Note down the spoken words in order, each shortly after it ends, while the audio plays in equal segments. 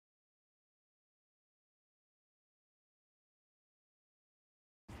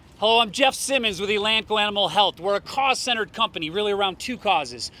Hello, I'm Jeff Simmons with Elanco Animal Health. We're a cause-centered company, really around two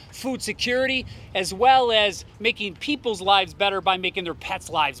causes: food security, as well as making people's lives better by making their pets'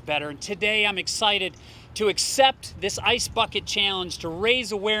 lives better. And today I'm excited to accept this Ice Bucket Challenge to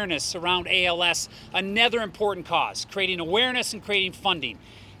raise awareness around ALS, another important cause, creating awareness and creating funding.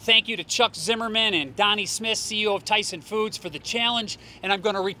 Thank you to Chuck Zimmerman and Donnie Smith, CEO of Tyson Foods, for the challenge, and I'm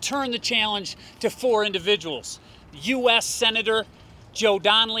going to return the challenge to 4 individuals: U.S. Senator Joe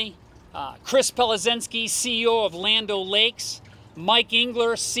Donnelly, Chris Pelazensky, CEO of Land O'Lakes, Mike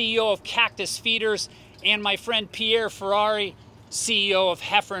Engler, CEO of Cactus Feeders, and my friend Pierre Ferrari, CEO of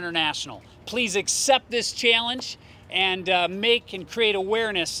Heifer International. Please accept this challenge and make and create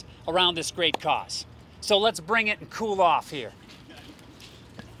awareness around this great cause. So let's bring it and cool off here.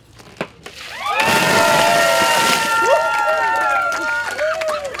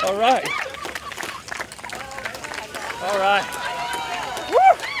 All right. All right.